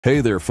Hey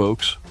there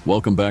folks,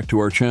 welcome back to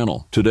our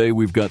channel. Today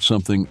we've got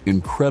something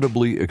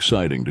incredibly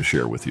exciting to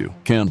share with you.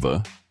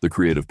 Canva, the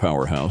creative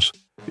powerhouse,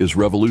 is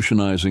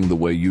revolutionizing the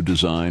way you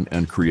design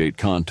and create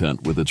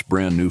content with its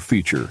brand new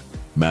feature,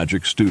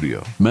 Magic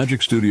Studio.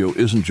 Magic Studio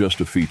isn't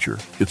just a feature,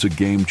 it's a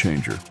game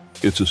changer.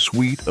 It's a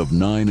suite of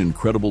 9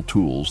 incredible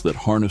tools that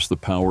harness the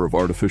power of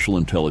artificial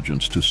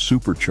intelligence to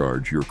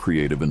supercharge your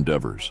creative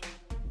endeavors.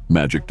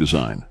 Magic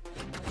Design.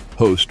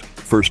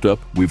 First up,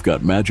 we've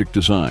got Magic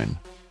Design.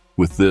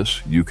 With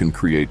this, you can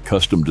create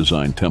custom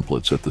design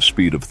templates at the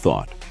speed of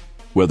thought.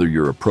 Whether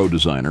you're a pro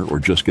designer or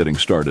just getting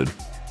started,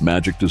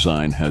 Magic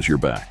Design has your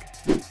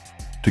back.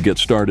 To get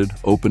started,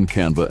 open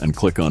Canva and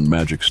click on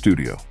Magic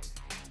Studio.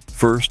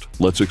 First,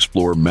 let's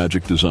explore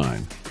Magic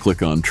Design.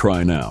 Click on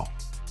Try Now.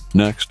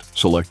 Next,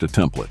 select a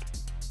template.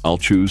 I'll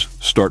choose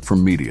Start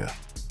from Media.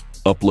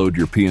 Upload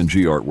your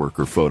PNG artwork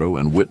or photo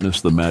and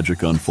witness the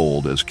magic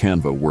unfold as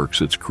Canva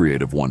works its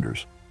creative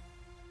wonders.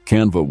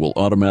 Canva will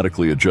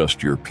automatically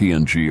adjust your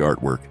PNG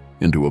artwork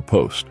into a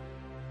post.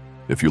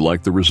 If you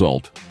like the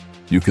result,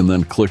 you can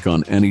then click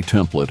on any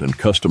template and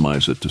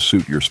customize it to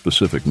suit your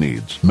specific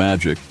needs.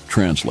 Magic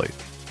Translate.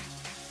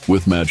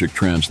 With Magic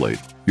Translate,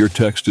 your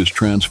text is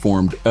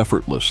transformed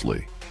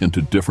effortlessly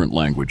into different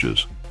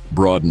languages,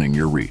 broadening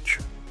your reach.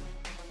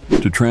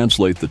 To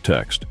translate the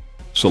text,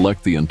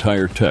 select the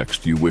entire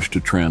text you wish to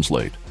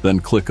translate,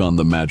 then click on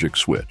the Magic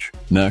switch.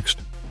 Next,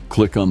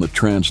 click on the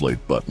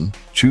Translate button,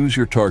 choose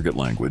your target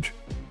language,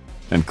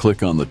 and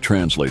click on the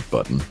Translate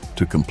button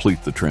to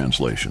complete the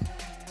translation.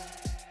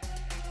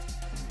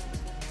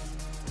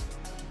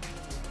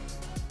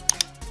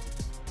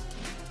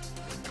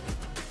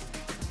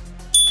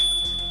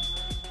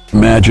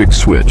 Magic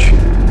Switch.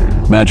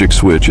 Magic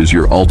Switch is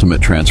your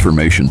ultimate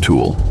transformation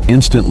tool.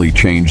 Instantly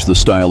change the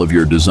style of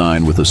your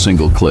design with a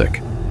single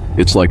click.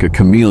 It's like a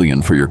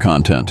chameleon for your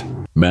content.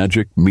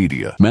 Magic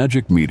Media.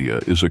 Magic Media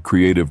is a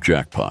creative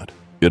jackpot.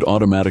 It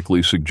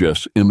automatically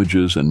suggests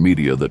images and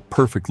media that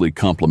perfectly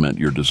complement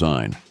your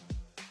design.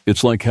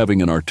 It's like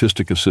having an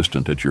artistic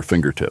assistant at your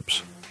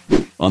fingertips.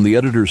 On the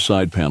editor's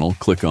side panel,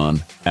 click on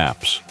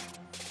Apps.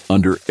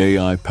 Under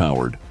AI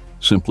Powered,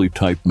 simply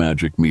type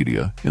Magic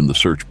Media in the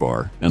search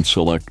bar and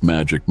select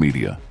Magic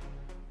Media.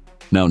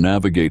 Now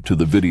navigate to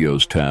the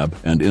Videos tab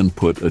and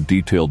input a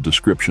detailed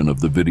description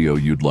of the video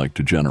you'd like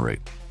to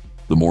generate.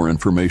 The more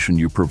information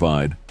you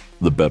provide,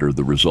 the better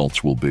the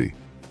results will be.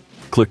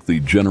 Click the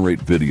Generate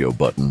Video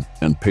button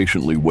and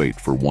patiently wait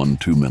for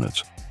 1-2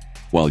 minutes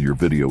while your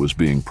video is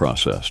being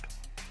processed.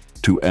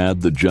 To add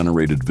the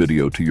generated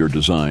video to your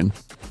design,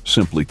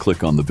 simply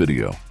click on the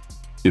video.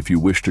 If you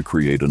wish to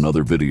create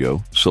another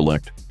video,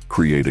 select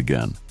Create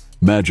Again.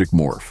 Magic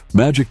Morph.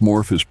 Magic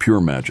Morph is pure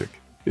magic.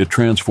 It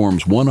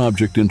transforms one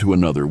object into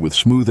another with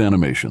smooth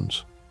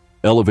animations.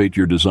 Elevate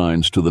your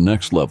designs to the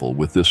next level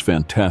with this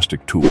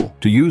fantastic tool.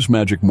 To use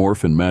Magic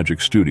Morph in Magic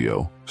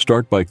Studio,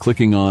 start by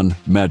clicking on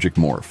Magic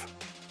Morph.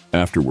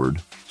 Afterward,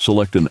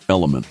 select an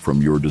element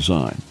from your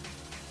design.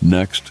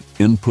 Next,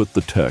 input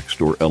the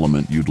text or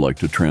element you'd like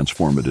to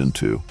transform it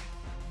into.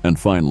 And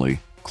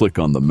finally, click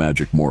on the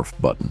Magic Morph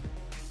button.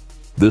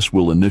 This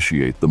will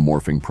initiate the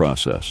morphing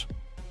process.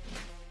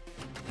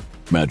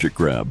 Magic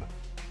Grab.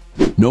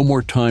 No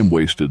more time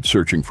wasted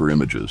searching for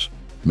images.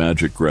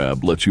 Magic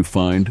Grab lets you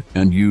find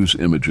and use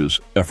images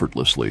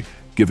effortlessly,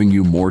 giving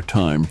you more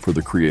time for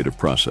the creative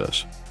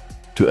process.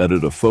 To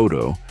edit a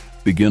photo,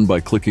 begin by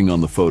clicking on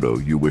the photo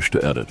you wish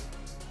to edit.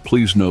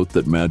 Please note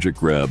that Magic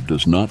Grab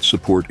does not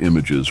support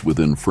images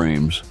within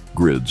frames,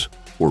 grids,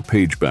 or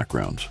page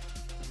backgrounds.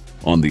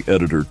 On the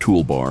Editor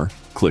toolbar,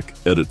 click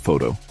Edit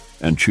Photo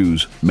and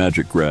choose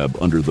Magic Grab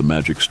under the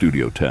Magic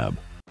Studio tab.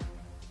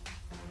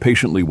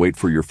 Patiently wait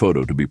for your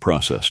photo to be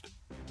processed.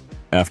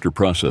 After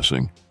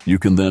processing, you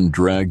can then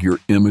drag your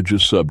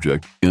image's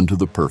subject into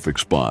the perfect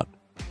spot,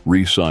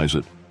 resize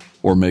it,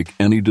 or make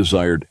any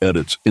desired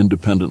edits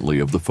independently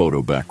of the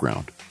photo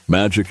background.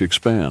 Magic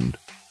Expand.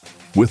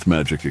 With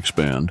Magic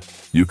Expand,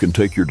 you can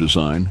take your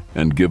design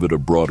and give it a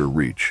broader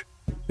reach.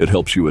 It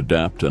helps you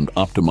adapt and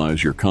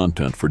optimize your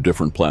content for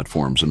different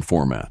platforms and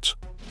formats.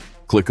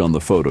 Click on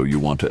the photo you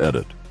want to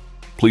edit.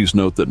 Please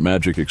note that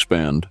Magic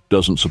Expand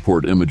doesn't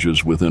support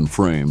images within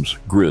frames,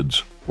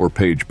 grids, or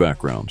page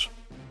backgrounds.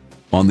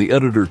 On the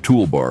Editor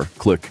toolbar,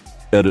 click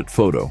Edit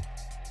Photo.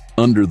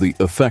 Under the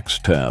Effects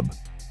tab,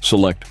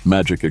 select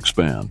Magic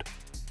Expand.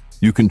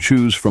 You can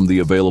choose from the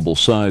available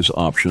size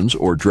options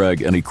or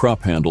drag any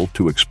crop handle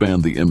to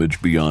expand the image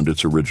beyond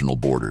its original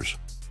borders.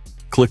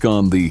 Click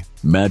on the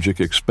Magic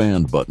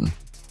Expand button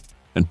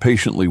and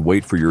patiently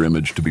wait for your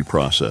image to be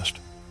processed.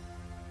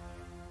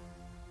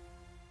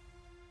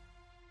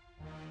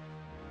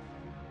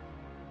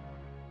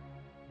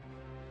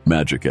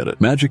 Magic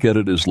Edit. Magic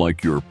Edit is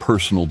like your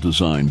personal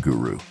design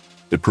guru.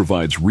 It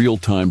provides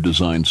real-time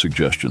design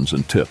suggestions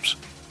and tips,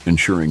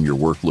 ensuring your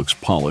work looks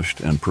polished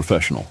and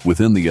professional.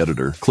 Within the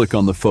editor, click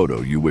on the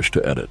photo you wish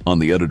to edit. On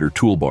the Editor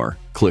toolbar,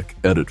 click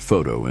Edit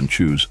Photo and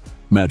choose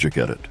Magic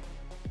Edit.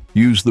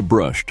 Use the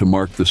brush to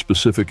mark the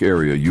specific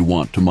area you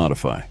want to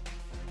modify.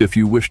 If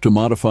you wish to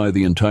modify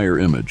the entire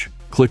image,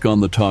 Click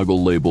on the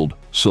toggle labeled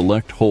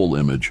Select Whole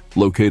Image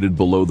located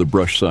below the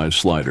brush size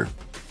slider.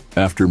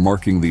 After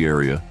marking the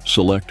area,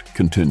 select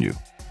Continue.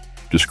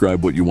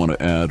 Describe what you want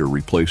to add or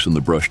replace in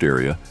the brushed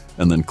area,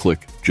 and then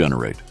click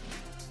Generate.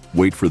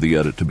 Wait for the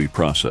edit to be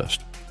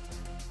processed.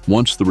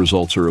 Once the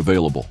results are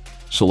available,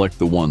 select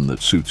the one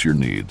that suits your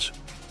needs.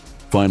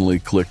 Finally,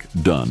 click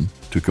Done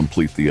to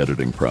complete the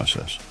editing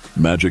process.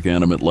 Magic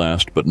Animate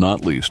last but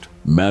not least,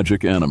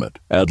 Magic Animate.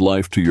 Add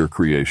life to your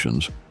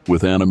creations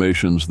with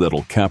animations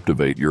that'll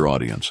captivate your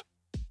audience.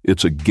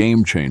 It's a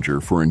game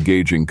changer for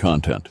engaging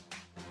content.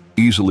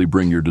 Easily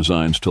bring your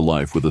designs to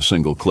life with a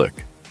single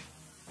click.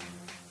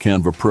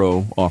 Canva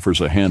Pro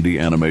offers a handy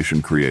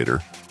animation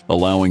creator,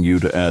 allowing you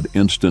to add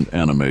instant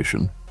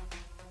animation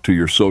to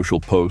your social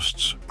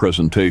posts,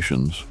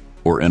 presentations,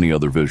 or any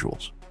other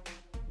visuals.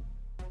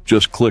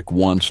 Just click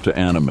once to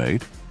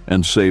animate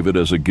and save it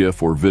as a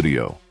GIF or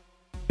video.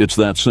 It's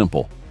that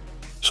simple.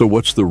 So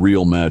what's the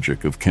real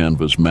magic of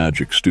Canva's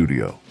Magic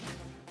Studio?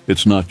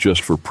 It's not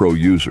just for pro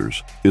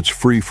users, it's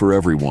free for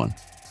everyone.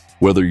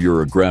 Whether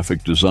you're a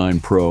graphic design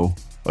pro,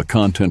 a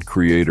content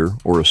creator,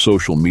 or a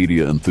social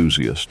media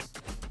enthusiast,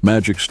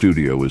 Magic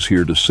Studio is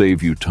here to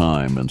save you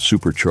time and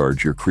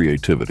supercharge your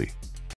creativity.